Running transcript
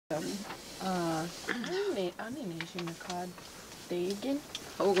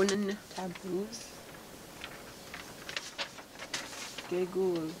Anishinaabe-Gikendaasowin. Taboos.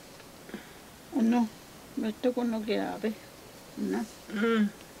 Gegul. No, metto kono geabe. Na.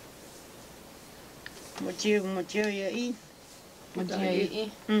 Mochio ya I.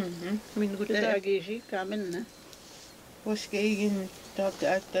 Min gutagi kamen. Oshkinaweg talked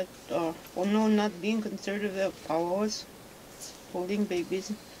that no, not being conservative powers, holding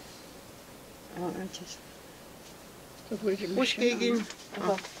babies. Just. Oshkinaweg.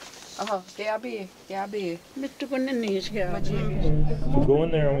 Gabi. Metto kono nis geabe. So go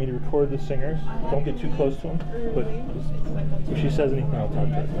in there, I want you to record the singers. Don't get too close to them, but if she says anything, I'll talk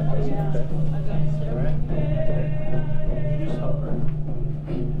to her. Okay? Alright? Just help her.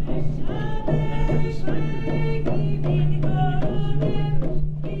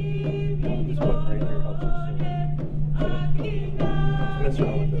 This button right here helps us sing. Just mess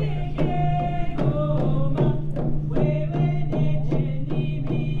around with it.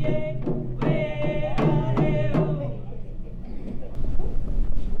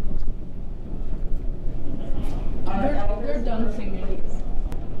 They're done singing.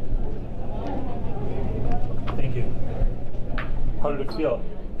 Thank you. How did it feel?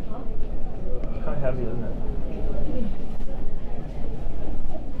 Kind of heavy, isn't it?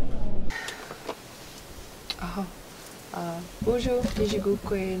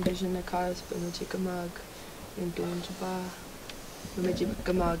 Ozhaawashkogiizhigokwe and Bizhikiins and Donjaba. Bizhikiins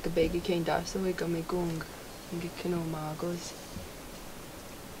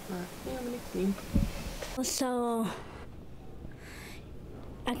So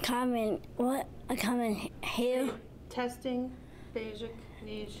I come in here. Testing, basic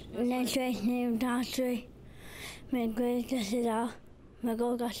needs. Ningaabiianook.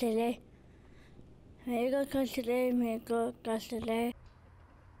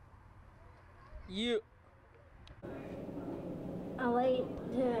 You. I like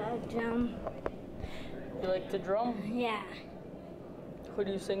the drum. You like to drum? Yeah. Who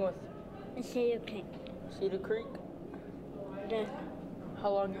do you sing with? See you can. Cedar Creek? How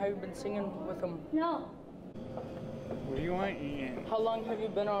long have you been singing with them? No. What do you want, Ian? How long have you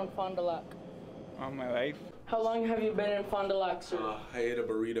been on Fond du Lac? All my life? How long have you been in Fond du Lac, sir? I ate a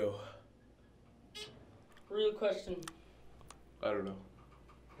burrito. Real question. I don't know.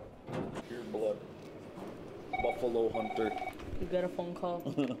 Pure blood. Buffalo hunter. You got a phone call.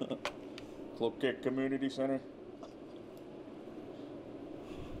 Cloquet Community Center.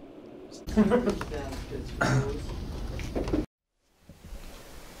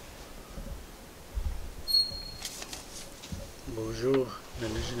 Bonjour,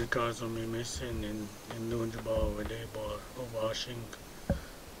 Anishinaabe-Gikendaasowin in Ningaabiianook washing.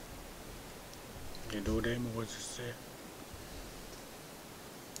 You do them what you say.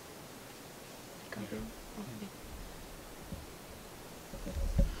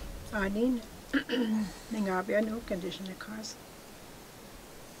 Anin Ningaabiianook Anishinaabemowin.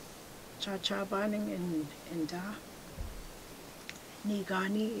 Zhaawan in da.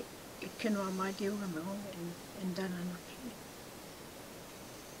 Ningaabiianook in Dananoki.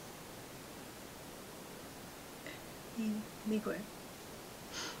 Miigweg.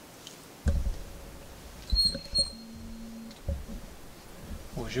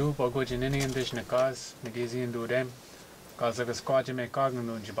 Bonjour, Bagwajinini and Bizhikiins, Nagaajiwanaang, Kazakasquajime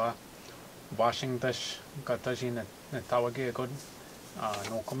washing dash, Gataji Netawagi good,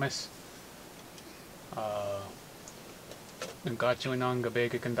 Nokomis. Ningaajiwanaang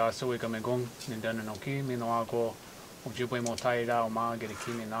Gikendaasowin miinawaa Ojibwe motaida oma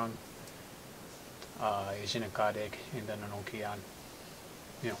Genawendangig Aazhoo-bines in the Nagaajiwanaang.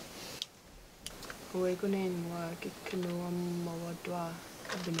 Yeah.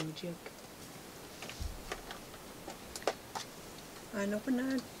 Ano pa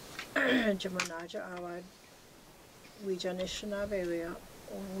na Jamanaja-awad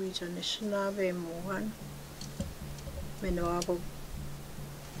Wiidanokiindiwag miinawaa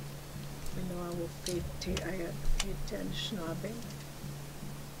Ph.D. Anishinaabe.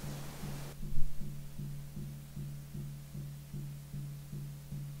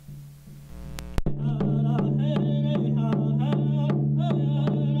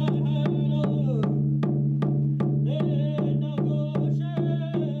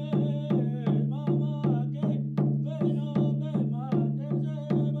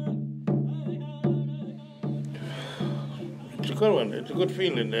 It's a good one. It's a good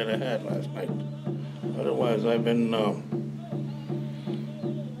feeling that I had last night. Otherwise, I've been,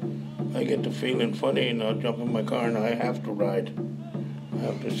 I get the feeling funny and I'll jump in my car and I have to ride. I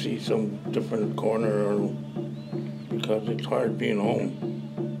have to see some different corner because it's hard being home.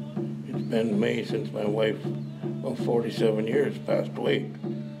 It's been May since my wife, of 47 years, passed away.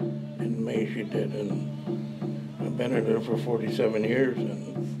 In May she did, and I've been in there for 47 years,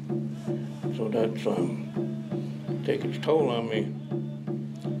 and so that's take its toll on me.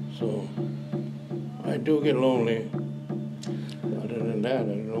 So I do get lonely. Other than that, I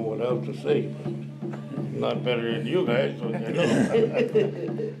don't know what else to say. I'm not better than you guys, so I know.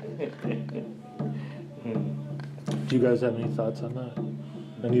 Do you guys have any thoughts on that?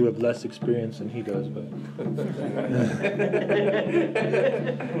 And you have less experience than he does, but.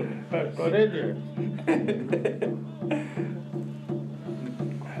 What is it?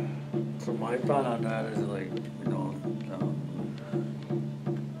 So my thought on that is like,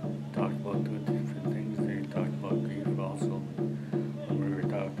 talked about two different things. They talked about grief also. When we were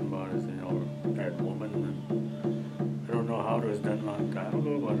talking about is, that woman. And I don't know how it was done a long time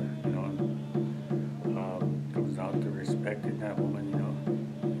ago, but it comes down to respecting that woman.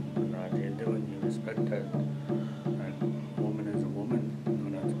 When you respect that woman as a woman,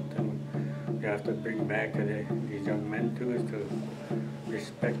 that's what we have to bring back to these young men too, is to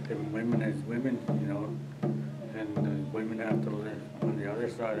respect them women as women, and the women have to learn on the other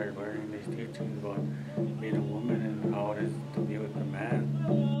side are learning these teachings about being a woman and how it is to be with a man.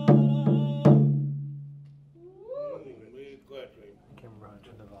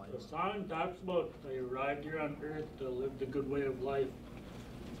 The song talks about they arrived here on earth to live the good way of life.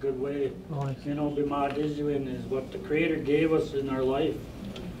 Good way, Ingiweg is what the Creator gave us in our life,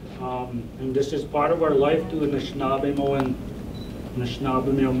 and this is part of our life too. Anishinaabemowin,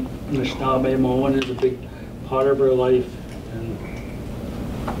 Anishinaabemowin is a big part of our life, and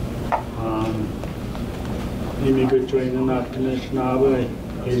we good training not Anishinaabe,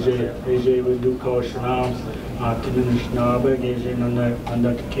 Aazhoo-bines,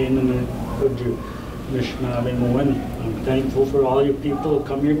 Anishinaabemowin. I'm thankful for all you people who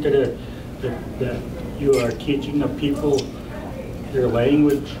come here today, that you are teaching the people their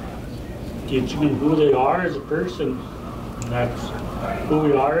language, teaching them who they are as a person. And that's who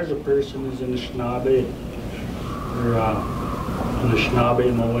we are as a person is Anishinaabe.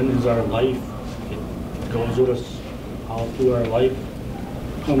 Anishinaabemowin is our life. It goes with us all through our life.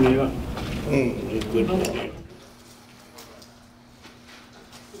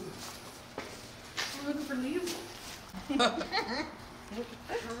 Looking for leaves?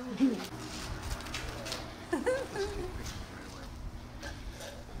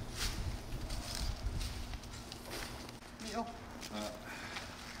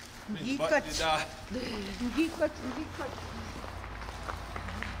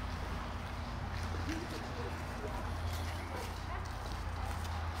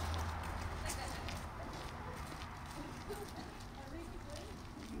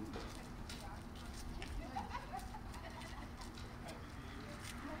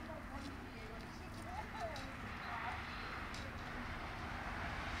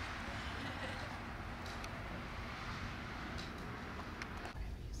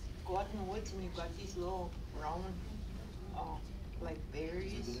 Go out in the woods and you've got these little round, like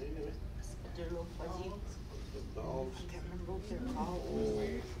berries. They're little fuzzy. I can't remember what they're called.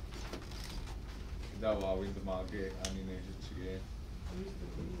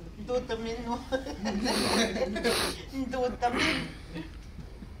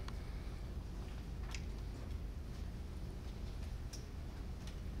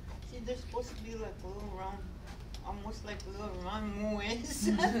 See, they're supposed to be like little round, almost like little round moes.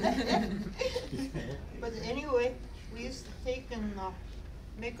 But anyway, we used to take and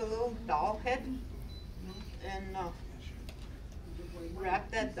make a little doll head and wrap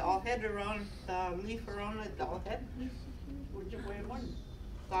that doll head around, the leaf around the doll head. Ojibwe one.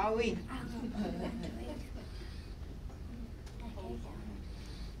 Gawi.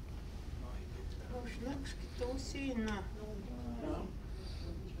 Shucks, kitosi na.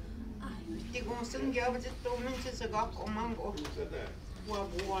 Di kung saan gyud ito minsan sa gako mango.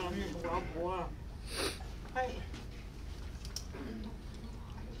 Wabwa. Ay.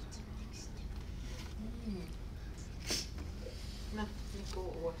 Na,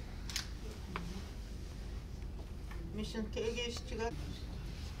 niko. Mission kege istiga.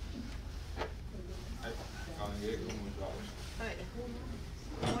 Ay.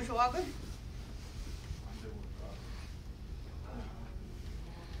 Ozhaawashkogiizhigokwe.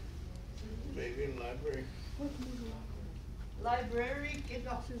 Maybe in library. Library, get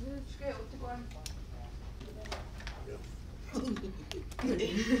off the scale to go on.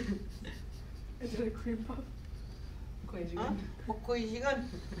 Is it a cream puff? Bagwajinini.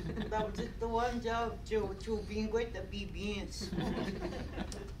 That was the one job, Joe being great to be beans.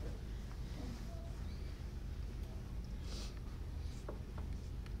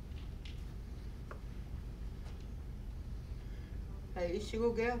 Ai sigo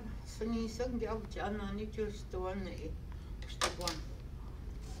ge sani sang ge ab jana ni just the one one.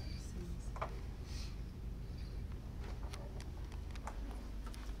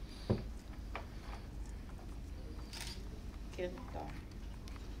 Kenta.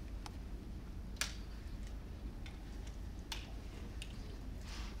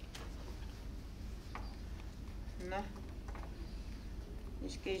 Na.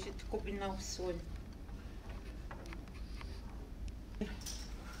 Is kees het kopje nou zo.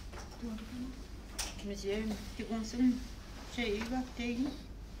 Museum, die ons een Chippewa tegen.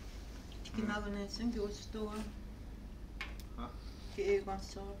 Die nou een zijn gestoord. Kijk wat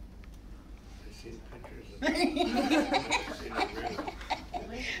zo.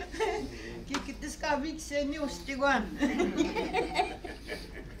 Kijk, het is kan ik zijn nieuws te gaan.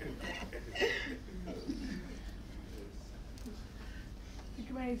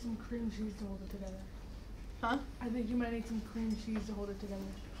 You might need some cream cheese to hold it together. Huh? I think you might need some cream cheese to hold it together.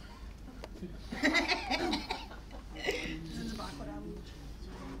 This is Bagwajinini.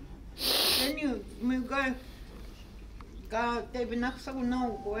 Then you go, they've been up so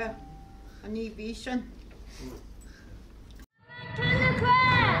now, where I need vision.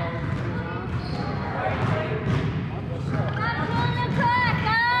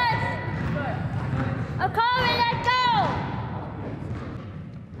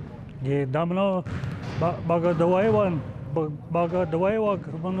 Yeah, Domino, Bagwajinini,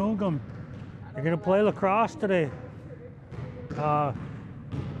 Manugam. You're gonna play lacrosse today.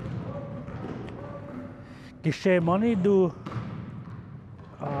 Gishe Money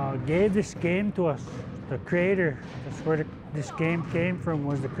gave this game to us. The creator. That's where this game came from.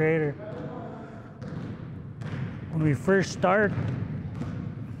 Was the creator. When we first started.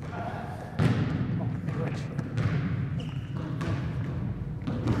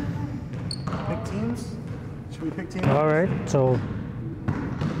 Pick teams? Should we pick teams? All right, so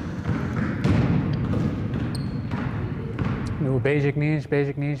No, basic knees.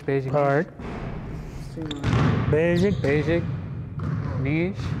 all right. Basic,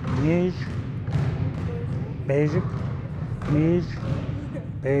 Knees. knees, basic, knees,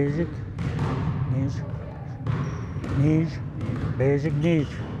 basic, knees, knees, basic, knees,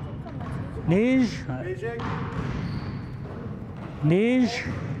 knees, knees,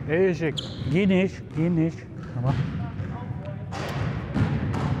 Basic. Guinness, come on.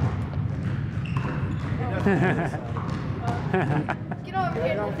 Get over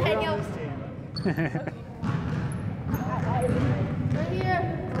here, Nathaniel. Right here.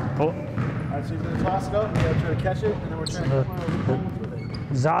 Oh, Alright, so he's going to toss it up, and we're going to try to catch it, and then we're trying to come on.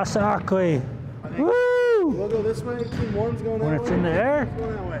 Zasakwe. Woo! We'll go this way, team one's going that When way. it's in the air,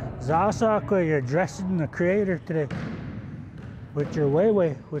 Going that way. Zasakwe, you're dressing the creator today. With your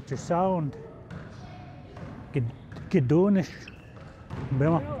way, with your sound. Get doing this. Come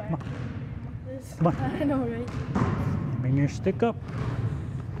on. Come on. I know, right? Bring your stick up.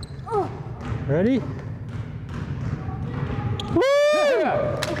 Ready? Woo!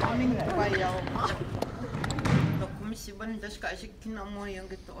 Coming by the commission when this guy's more young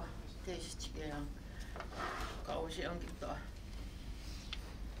to taste. Goes young to.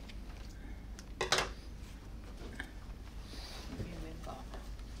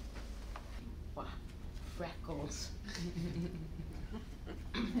 Freckles.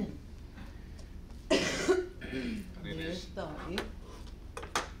 Here's the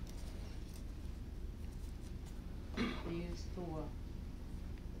Here's the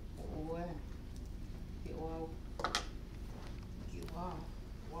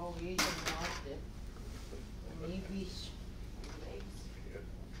wow, he's not there. Maybe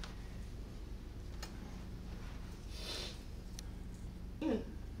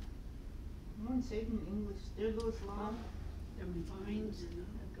one said in English, there goes long. Vines.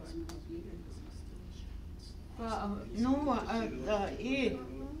 No,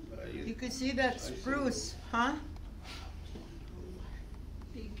 you can see that spruce, huh?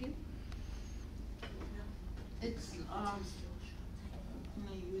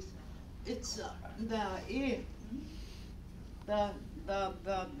 It's the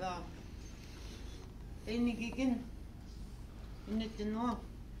Ningaabiianook in the north,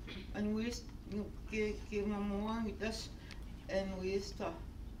 and we Miinawaa with us, and we used to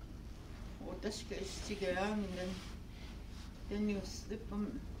this gets together, and then you slip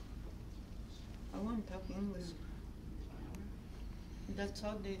them. I want to talk English. That's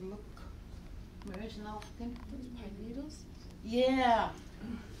how they look. Where's napkin? Pine needles? Yeah.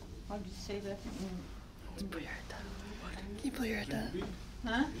 How do you say that? Can you pull your head down? What? Can you pull your head down?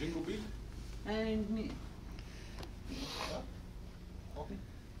 Huh? And me.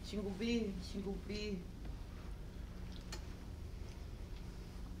 Single B.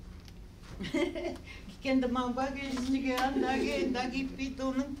 Genawendangig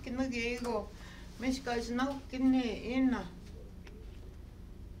pitoon kinagego. Miskais na kinne ina.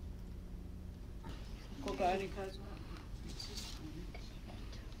 Kogari.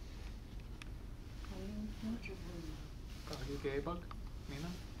 Gagi-geibog, Nina?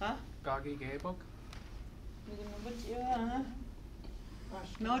 Huh? Gagi-geibog? Yeah.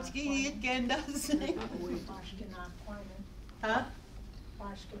 Nagaajiwanaang. Huh?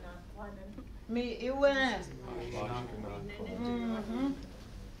 MIAC.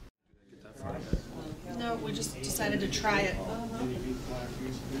 No, we just decided to try it.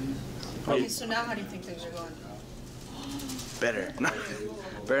 Okay, so now how do you think things are going? Better.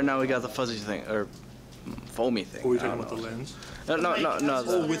 Better now we got the fuzzy thing, or foamy thing. What were you talking about, the lens? No.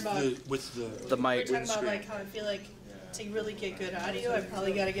 Oh, with the We're mic. talking about like how I feel like to really get good audio, I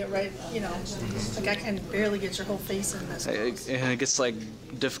probably got to get right, you know, like I can barely get your whole face in this. And it gets like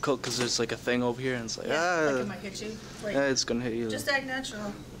difficult because there's like a thing over here, and it's like Like it might hit you. Like, it's gonna hit you. just act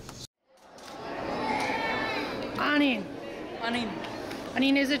natural. Anin, Anin.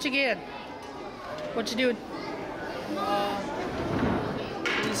 is it again? What you doing?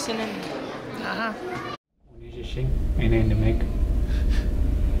 Listening. Miinawaa.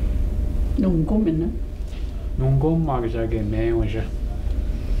 Nungum, Nungum Ozhaawashkogiizhigokwe.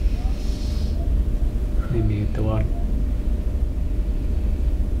 MIAC.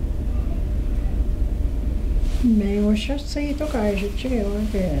 Me was just say to guys, I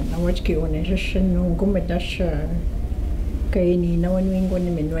watch you when it's just nungum with dash. Kaini na Ringo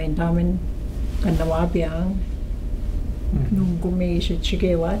ni Genawendangig Genawendangig. Nungum is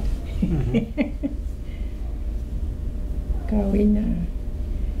Ojibwe. Gawin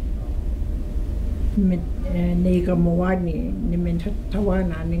mit Ningaabiianook ni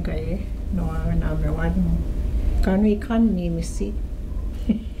tawana ni kay no Ningaabiianook kanwi kan ni misi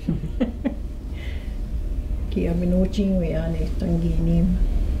ki aminuching we ane tangini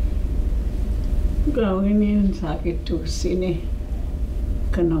gawin yun sakit tu sini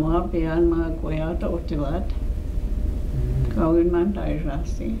Genawendangig mga Ojibwe gawin man tayo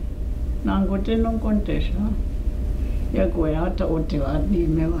rasi nangote nung kontesa ya Ojibwe ni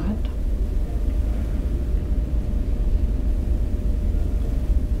mewat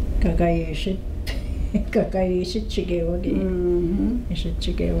kakayishit chigewagi ishit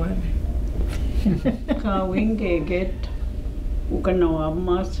chigewad gawin geget Waknoaabo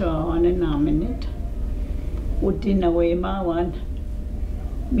masa ane naminit Wiidanokiindiwag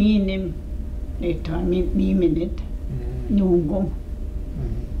minim eta mi minute nungum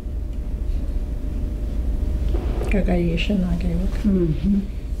kakayishin agewag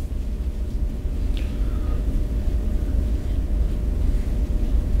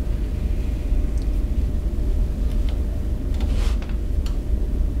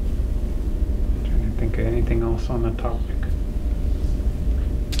Anything else on the topic?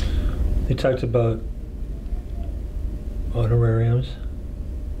 They talked about honorariums.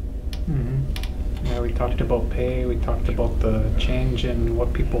 Yeah, we talked about pay, we talked about the change in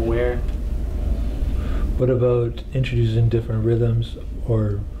what people wear. What about introducing different rhythms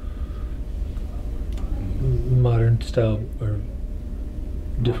or modern style or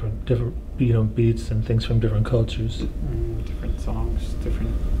different beats and things from different cultures? Different songs,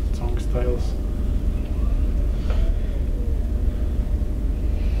 different song styles.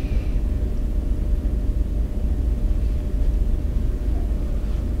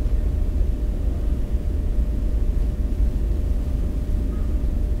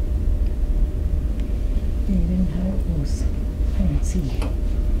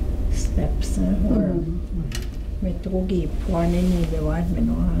 Steps or metogi puaneni bewad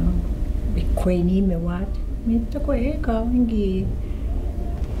meno bikweni mewad metako ka ngi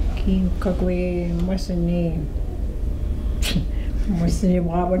ki kagwe masani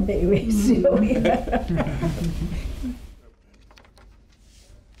wabande iwesio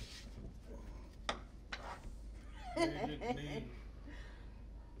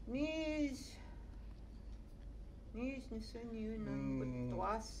Nis nisun yun ang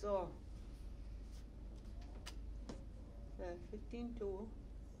tuwaso. 15, 2,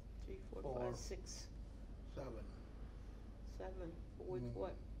 3, 4, 5, 6, 7. 7. With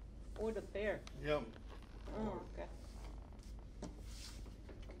what? Oh, the pair. Yep. Oh, okay.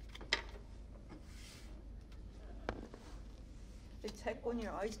 It's heck when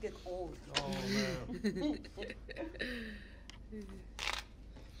your eyes get old. Oh man.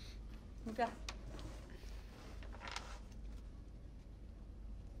 Okay.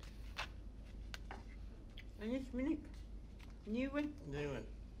 Anishinaabemowin.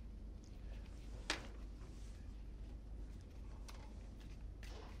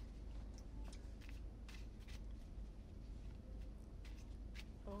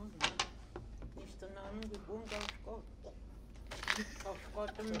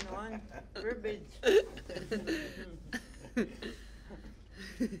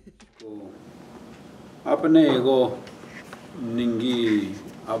 Apane ego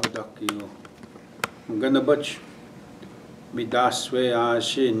Ningaabiianook ganabach midaswe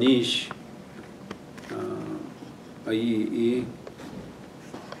ashe nish ai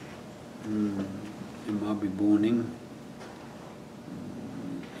imabibuning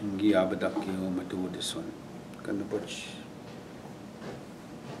Ningaabiianook matudison ganabach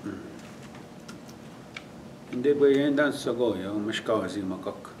hindi ba yan dan sago yung maskazi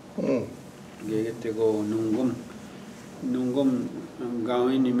makak gete go nungum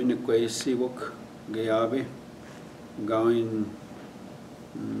gawin ni minikwaisiwak gayabe gawin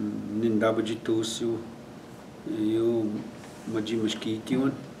nindabajitusu yu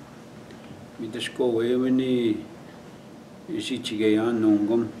majimaskitiwan midashko weweni isichigayan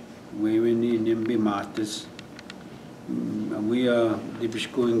nungum weweni nimbi matas awiya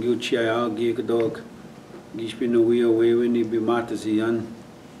dibishko ingyu chiaya gikdog gishpino wiya weweni bimatas yan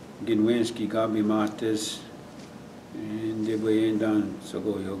Ginwenski gabi matas and they were down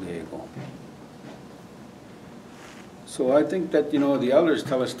sago yogego. So I think that the elders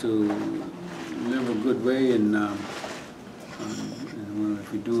tell us to live a good way, and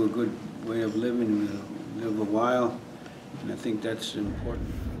if we do a good way of living, we'll live a while, and I think that's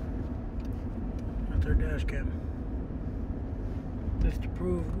important. That's our dash cam. Just to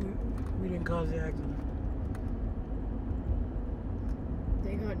prove we didn't cause the accident.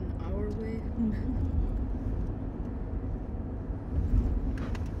 They got in our way.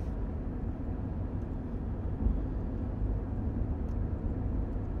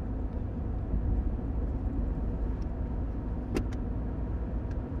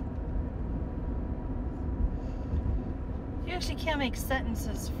 You actually can't make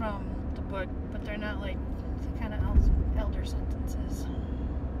sentences from the book, but they're not like the kind of elder sentences.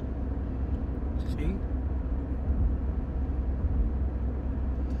 See?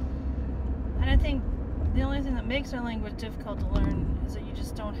 And I think the only thing that makes our language difficult to learn is that you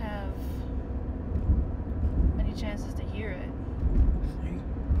just don't have many chances to hear it.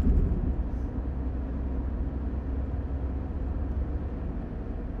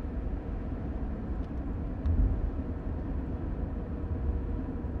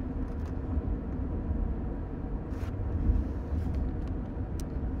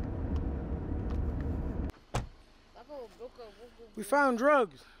 We found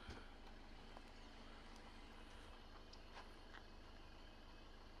drugs.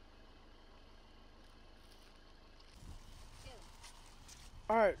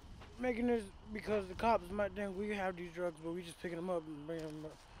 Alright, making this because the cops might think we have these drugs, but we just picking them up and bringing them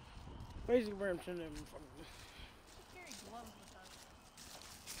up. Basically, bring them to them.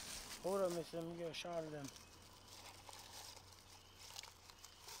 Hold up, miss, let me get a shot of them.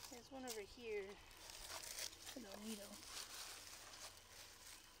 There's one over here. I don't need them.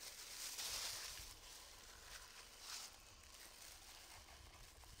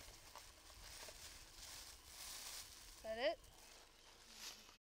 Is that it?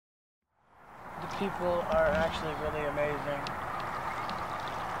 The people are actually really amazing.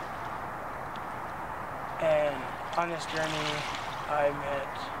 And on this journey, I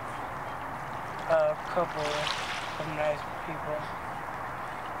met a couple of nice people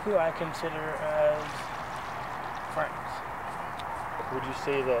who I consider as friends. Would you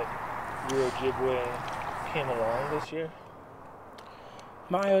say that your Ojibwe came along this year?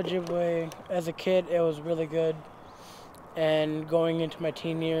 My Ojibwe, as a kid, it was really good. And going into my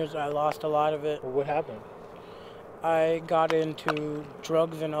teen years, I lost a lot of it. Well, what happened? I got into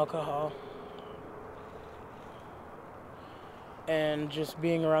drugs and alcohol. And just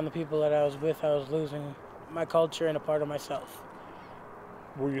being around the people that I was with, I was losing my culture and a part of myself.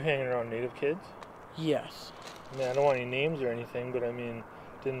 Were you hanging around Native kids? Yes. I mean, I don't want any names or anything, but I mean,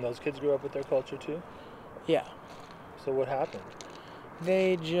 didn't those kids grow up with their culture too? Yeah. So what happened?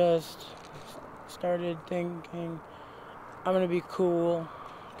 They just started thinking, I'm going to be cool,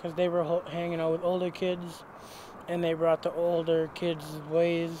 because they were hanging out with older kids, and they brought the older kids'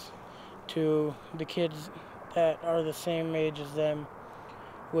 ways to the kids that are the same age as them,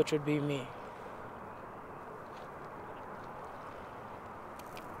 which would be me.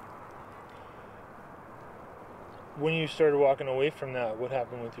 When you started walking away from that, what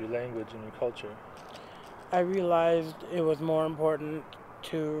happened with your language and your culture? I realized it was more important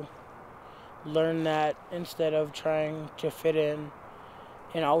to learn that instead of trying to fit in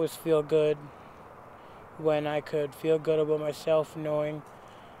and always feel good, when I could feel good about myself knowing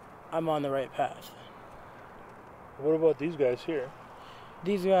I'm on the right path. What about these guys here?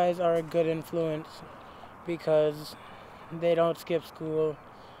 These guys are a good influence because they don't skip school.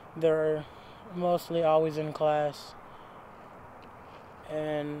 They're mostly always in class,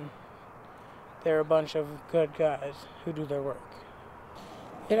 and they're a bunch of good guys who do their work.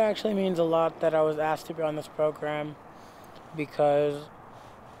 It actually means a lot that I was asked to be on this program, because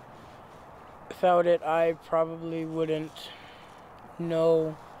without it I probably wouldn't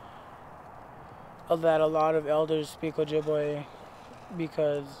know that a lot of elders speak Ojibwe,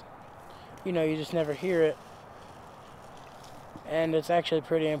 because you just never hear it, and it's actually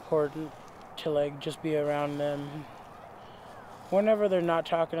pretty important to just be around them whenever they're not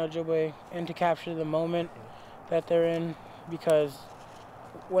talking Ojibwe, and to capture the moment that they're in, because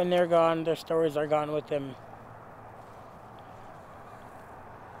when they're gone, their stories are gone with them.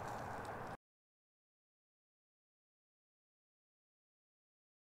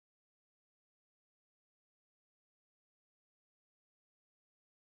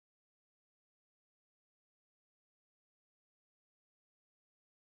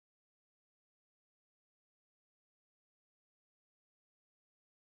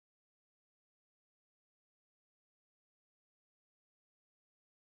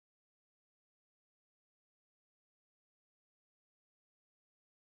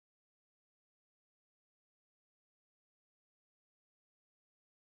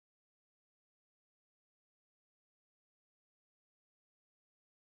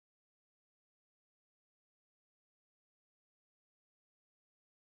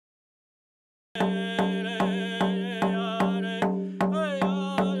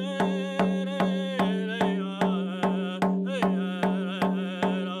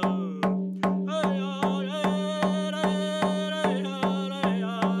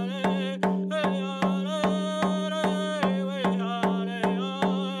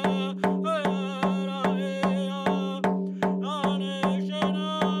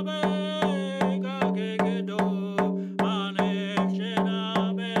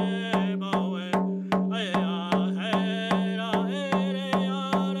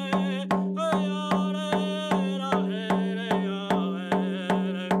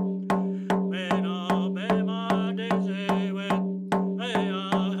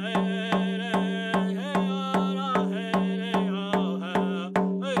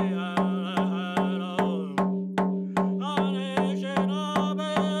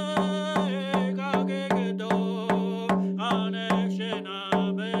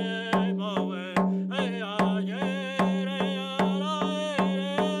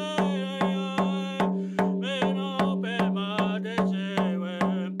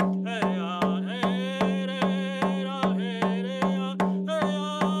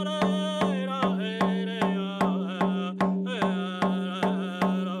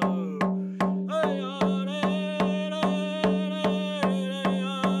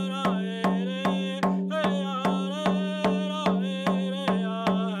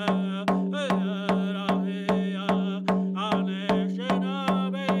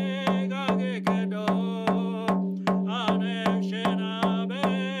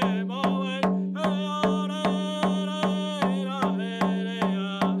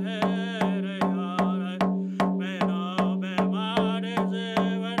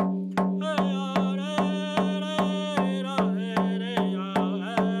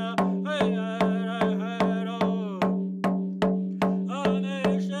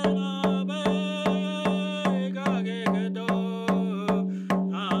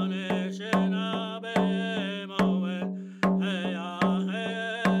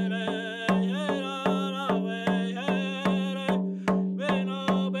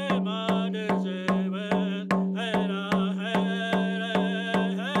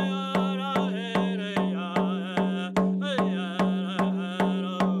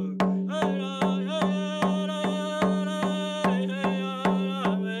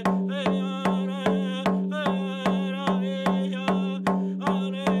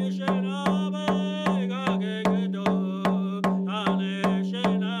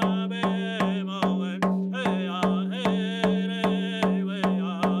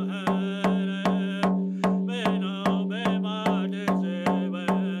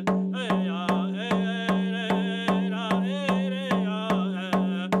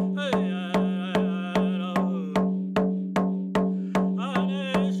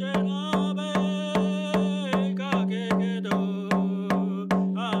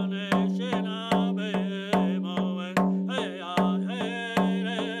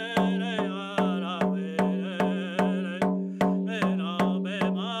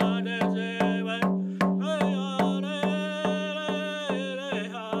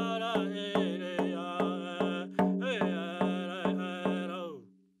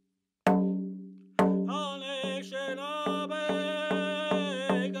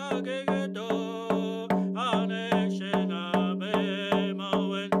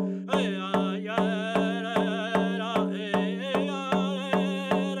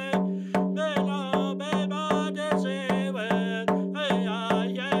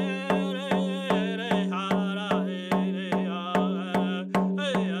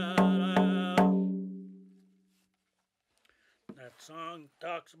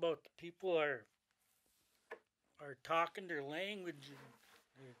 talks about the people are talking their language.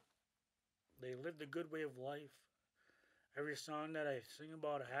 And they live the good way of life. Every song that I sing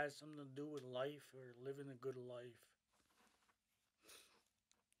about has something to do with life or living a good life.